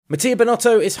Mattia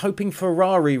Binotto is hoping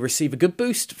Ferrari receive a good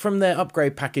boost from their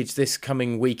upgrade package this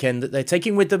coming weekend that they're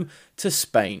taking with them to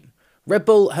Spain. Red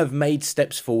Bull have made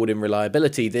steps forward in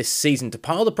reliability this season to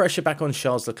pile the pressure back on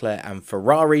Charles Leclerc and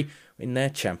Ferrari in their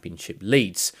championship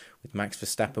leads, with Max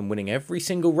Verstappen winning every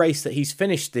single race that he's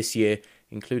finished this year,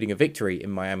 including a victory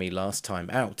in Miami last time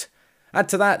out. Add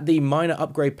to that the minor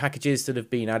upgrade packages that have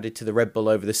been added to the Red Bull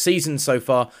over the season so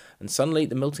far, and suddenly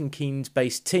the Milton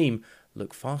Keynes-based team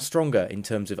look far stronger in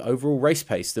terms of overall race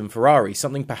pace than Ferrari,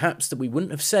 something perhaps that we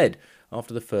wouldn't have said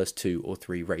after the first 2 or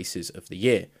 3 races of the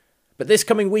year. But this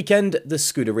coming weekend, the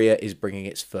Scuderia is bringing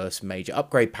its first major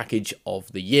upgrade package of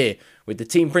the year, with the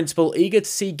team principal eager to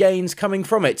see gains coming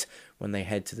from it when they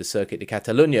head to the Circuit de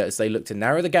Catalunya as they look to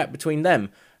narrow the gap between them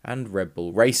and Red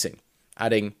Bull Racing.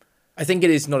 Adding, I think it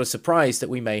is not a surprise that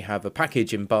we may have a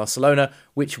package in Barcelona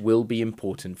which will be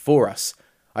important for us.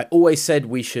 I always said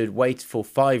we should wait for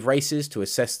 5 races to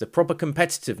assess the proper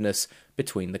competitiveness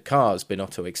between the cars,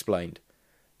 Binotto explained.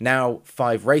 Now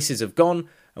 5 races have gone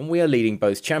and we are leading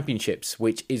both championships,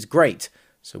 which is great,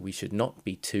 so we should not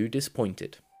be too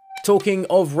disappointed. Talking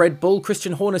of Red Bull,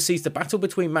 Christian Horner sees the battle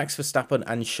between Max Verstappen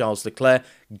and Charles Leclerc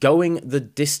going the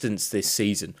distance this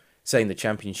season, saying the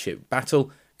championship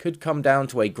battle could come down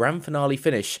to a grand finale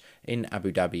finish in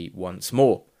Abu Dhabi once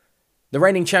more. The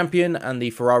reigning champion and the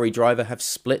Ferrari driver have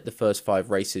split the first 5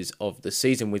 races of the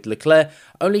season, with Leclerc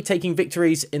only taking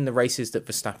victories in the races that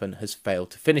Verstappen has failed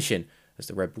to finish in, as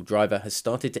the Red Bull driver has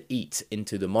started to eat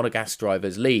into the Monegasque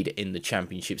driver's lead in the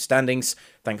championship standings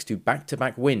thanks to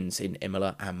back-to-back wins in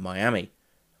Imola and Miami.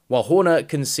 While Horner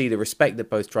can see the respect that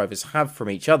both drivers have from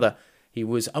each other, he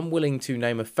was unwilling to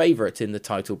name a favourite in the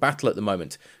title battle at the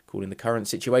moment, calling the current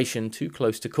situation too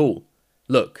close to call.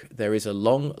 Look, there is a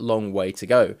long way to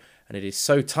go, and it is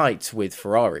so tight with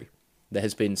Ferrari. There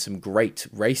has been some great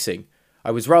racing.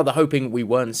 I was rather hoping we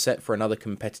weren't set for another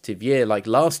competitive year like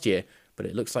last year, but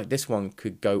it looks like this one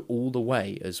could go all the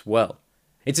way as well.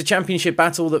 It's a championship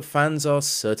battle that fans are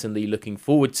certainly looking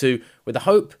forward to, with the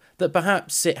hope that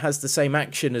perhaps it has the same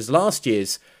action as last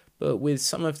year's, but with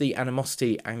some of the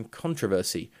animosity and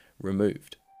controversy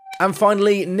removed. And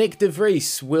finally, Nick De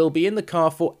Vries will be in the car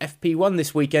for FP1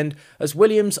 this weekend, as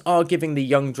Williams are giving the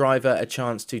young driver a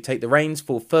chance to take the reins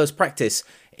for first practice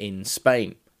in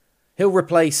Spain. He'll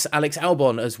replace Alex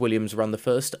Albon as Williams run the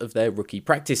first of their rookie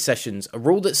practice sessions, a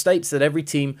rule that states that every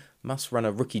team must run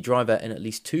a rookie driver in at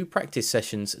least 2 practice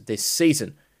sessions this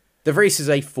season. De Vries is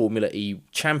a Formula E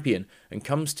champion and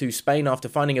comes to Spain after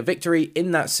finding a victory in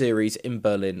that series in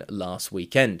Berlin last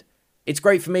weekend. It's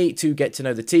great for me to get to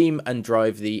know the team and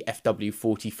drive the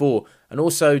FW44, and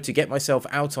also to get myself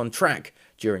out on track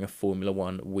during a Formula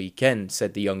 1 weekend,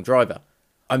 said the young driver.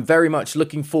 I'm very much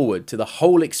looking forward to the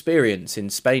whole experience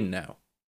in Spain now.